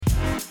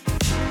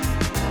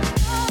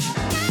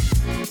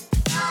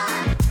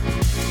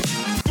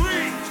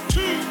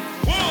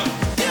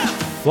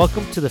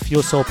Welcome to the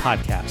Fuel Soul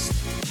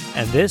Podcast,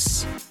 and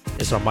this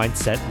is our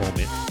Mindset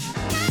Moment.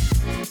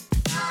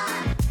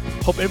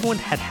 Hope everyone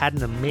had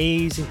an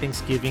amazing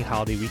Thanksgiving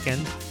holiday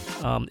weekend.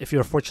 If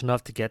you're fortunate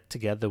enough to get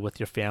together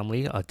with your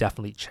family,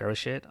 definitely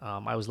cherish it.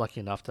 I was lucky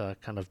enough to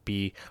kind of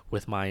be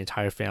with my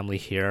entire family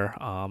here,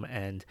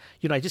 and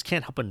I just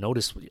can't help but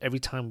notice every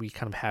time we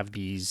kind of have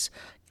these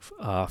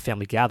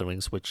family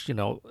gatherings, which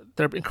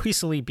they're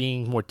increasingly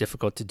being more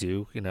difficult to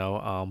do,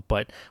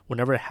 but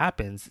whenever it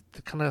happens,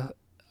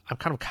 I'm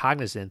kind of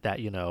cognizant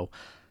that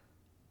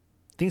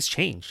things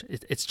change.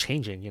 It's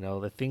changing.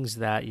 The things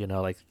that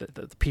like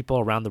the people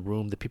around the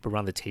room, the people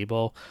around the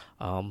table.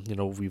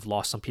 We've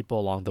lost some people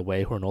along the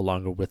way who are no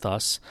longer with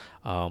us.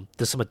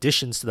 There's some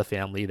additions to the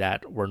family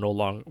that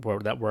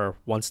were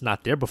once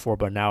not there before,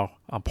 but now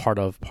part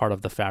of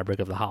the fabric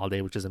of the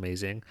holiday, which is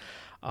amazing.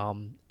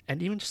 And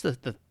even just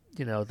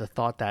the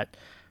thought that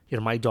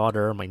my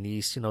daughter, my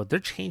niece, they're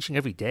changing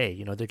every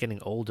day. They're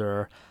getting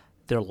older.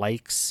 Their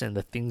likes and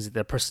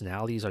their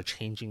personalities are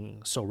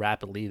changing so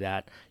rapidly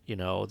that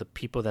the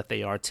people that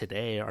they are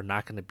today are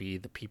not going to be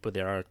the people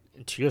they are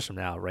 2 years from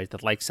now, right? The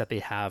likes that they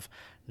have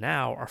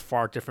now are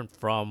far different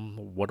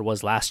from what it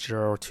was last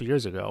year or 2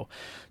 years ago.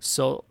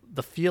 So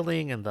the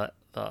feeling and the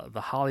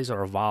holidays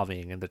are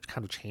evolving and they're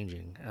kind of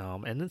changing,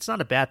 and it's not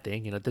a bad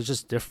thing. They're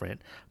just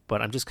different,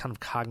 but I'm just kind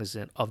of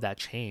cognizant of that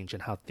change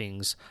and how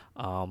things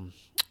are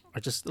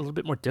just a little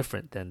bit more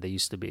different than they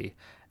used to be.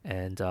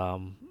 And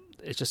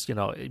it's just,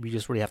 we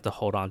just really have to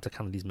hold on to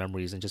kind of these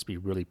memories and just be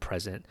really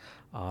present,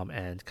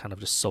 and kind of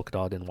just soak it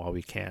all in while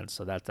we can.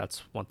 So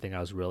that's one thing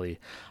I was really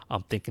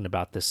thinking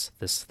about this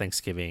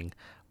Thanksgiving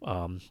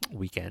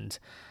weekend.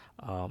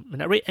 And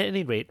at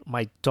any rate,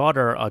 my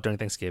daughter during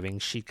Thanksgiving,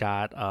 she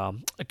got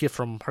a gift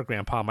from her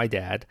grandpa, my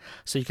dad.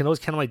 So you can always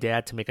count on my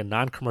dad to make a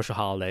non-commercial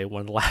holiday,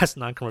 one of the last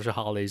non-commercial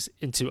holidays,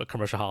 into a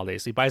commercial holiday.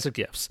 So he buys her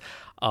gifts.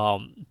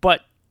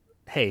 But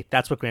hey,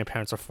 that's what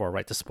grandparents are for,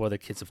 right? To spoil their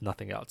kids, if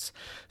nothing else.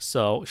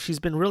 So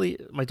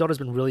my daughter's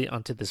been really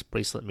onto this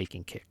bracelet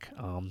making kick.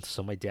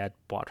 So my dad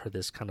bought her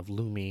this kind of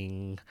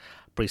looming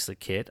bracelet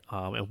kit.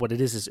 And what it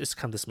is it's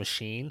kind of this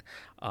machine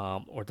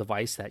or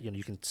device that,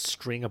 you can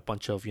string a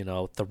bunch of,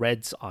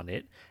 threads on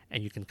it,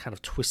 and you can kind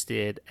of twist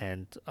it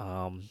and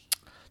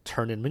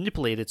turn and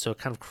manipulate it. So it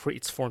kind of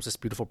forms this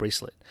beautiful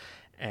bracelet.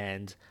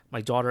 And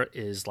my daughter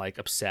is like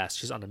obsessed.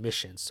 She's on a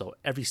mission. So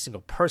every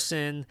single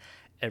person,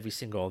 every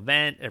single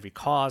event, every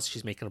cause,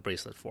 she's making a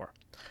bracelet for.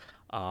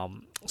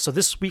 So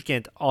this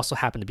weekend also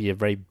happened to be a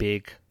very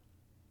big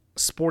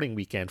sporting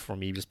weekend for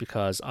me, just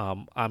because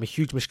I'm a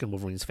huge Michigan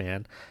Wolverines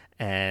fan,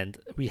 and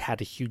we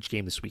had a huge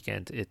game this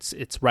weekend.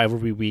 It's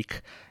rivalry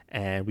week,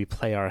 and we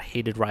play our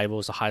hated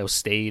rivals, Ohio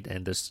State,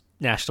 and there's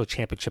national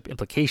championship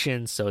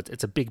implications, so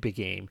it's a big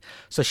game.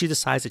 So she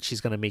decides that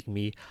she's going to make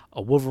me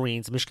a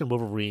Michigan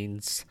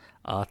Wolverines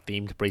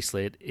themed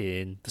bracelet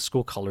in the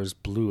school colors,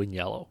 blue and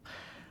yellow.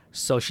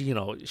 So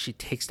she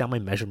takes down my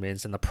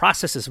measurements, and the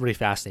process is really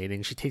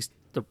fascinating. She takes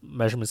the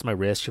measurements of my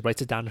wrist, she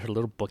writes it down in her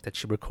little book that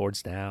she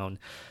records down.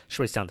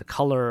 She writes down the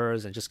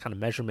colors and just kind of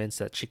measurements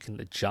that she can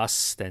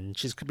adjust, and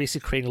she's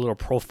basically creating a little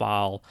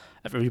profile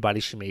of everybody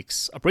she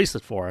makes a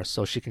bracelet for,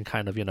 so she can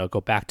kind of,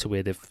 go back to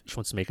it if she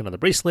wants to make another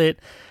bracelet,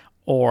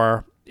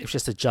 or if she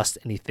has to adjust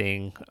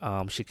anything,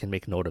 she can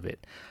make note of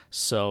it.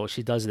 So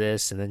she does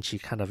this, and then she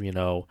kind of,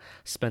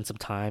 spends some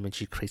time and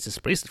she creates this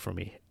bracelet for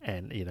me,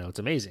 and, it's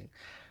amazing.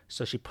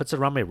 So she puts it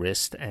around my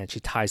wrist and she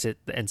ties the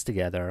ends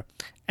together,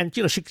 and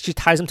she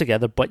ties them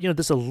together. But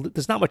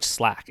there's not much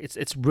slack.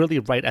 It's really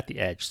right at the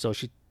edge. So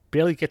she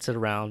barely gets it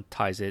around,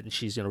 ties it, and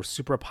she's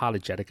super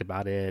apologetic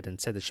about it and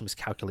said that she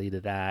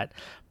miscalculated that.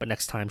 But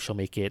next time she'll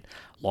make it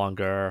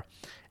longer.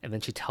 And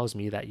then she tells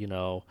me that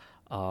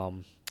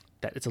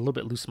that it's a little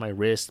bit loose in my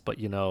wrist, but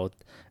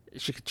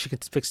she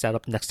could fix that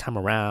up next time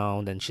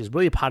around. And she's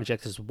really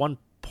apologetic. There's one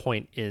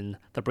point in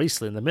the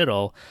bracelet in the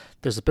middle,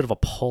 there's a bit of a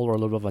pull or a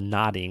little bit of a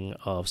knotting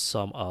of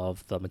some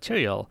of the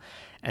material,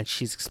 and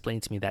she's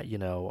explained to me that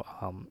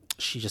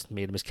she just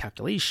made a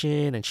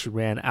miscalculation and she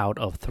ran out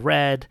of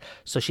thread,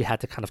 so she had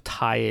to kind of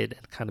tie it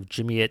and kind of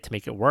jimmy it to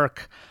make it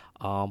work.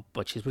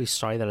 But she's really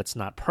sorry that it's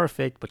not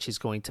perfect, but she's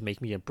going to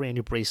make me a brand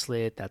new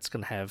bracelet that's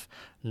going to have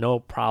no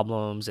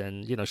problems,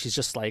 and she's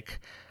just like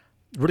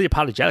really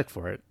apologetic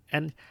for it.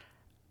 And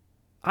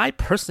I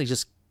personally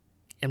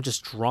am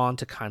just drawn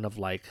to kind of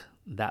like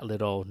that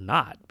little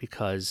knot,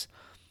 because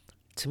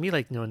to me,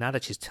 like, now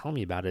that she's telling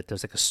me about it,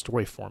 there's like a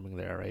story forming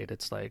there, right?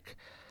 It's like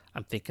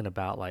I'm thinking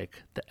about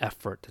like the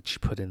effort that she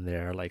put in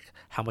there, like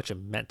how much it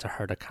meant to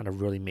her to kind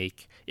of really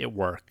make it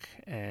work,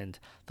 and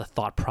the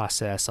thought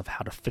process of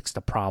how to fix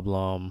the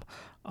problem,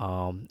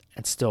 and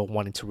still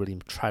wanting to really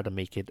try to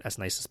make it as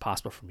nice as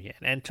possible for me,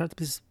 and turn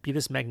to be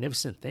this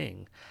magnificent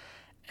thing.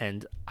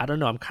 And I don't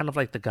know, I'm kind of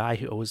like the guy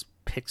who always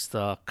picks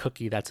the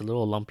cookie that's a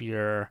little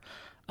lumpier,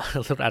 a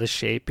little out of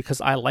shape,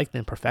 because I like the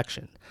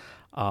imperfection.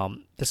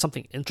 There's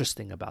something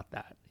interesting about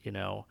that,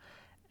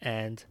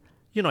 and,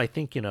 I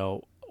think,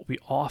 we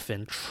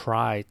often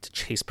try to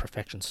chase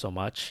perfection so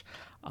much,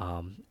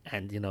 and,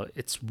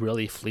 it's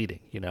really fleeting,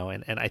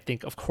 and I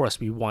think, of course,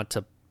 we want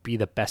to be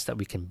the best that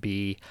we can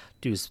be,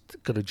 do as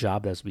good a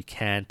job as we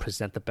can,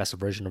 present the best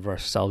version of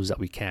ourselves that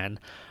we can.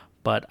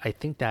 But I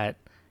think that,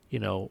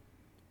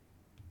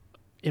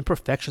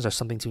 imperfections are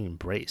something to be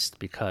embraced,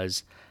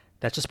 because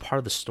that's just part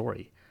of the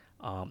story.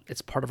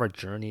 It's part of our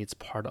journey. It's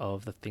part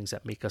of the things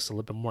that make us a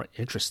little bit more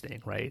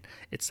interesting, right?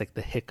 It's like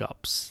the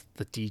hiccups,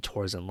 the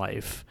detours in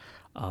life,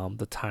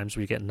 the times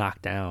where you get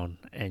knocked down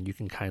and you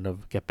can kind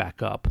of get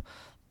back up.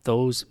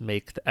 Those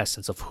make the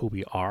essence of who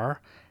we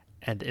are,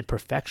 and the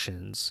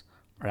imperfections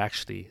are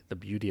actually the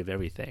beauty of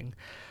everything.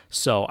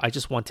 So I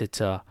just wanted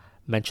to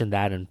mention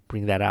that and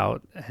bring that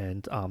out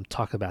and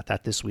talk about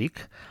that this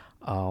week.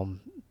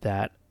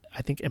 That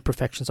I think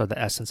imperfections are the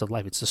essence of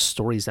life. It's the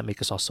stories that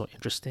make us all so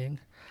interesting.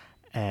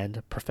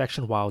 And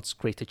perfection, while it's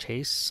great to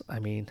chase, I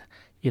mean,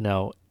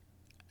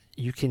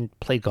 you can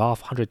play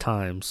golf 100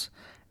 times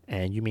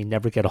and you may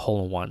never get a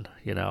hole in one,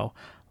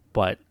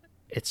 but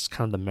it's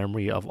kind of the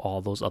memory of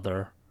all those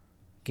other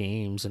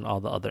games and all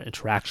the other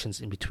interactions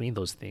in between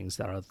those things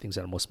that are the things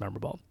that are most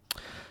memorable.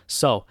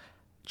 So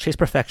chase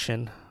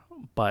perfection,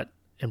 but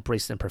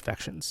embrace the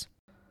imperfections.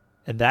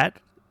 And that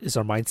is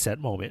our mindset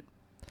moment.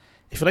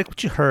 If you like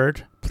what you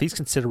heard, please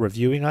consider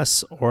reviewing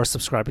us or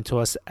subscribing to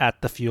us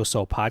at the Fuel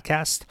Soul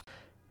Podcast.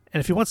 And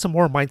if you want some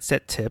more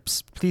mindset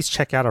tips, please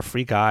check out our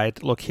free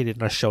guide located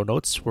in our show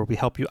notes, where we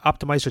help you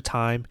optimize your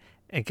time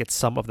and get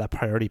some of that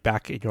priority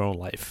back in your own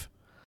life.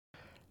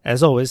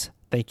 As always,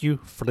 thank you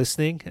for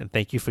listening, and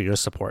thank you for your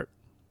support.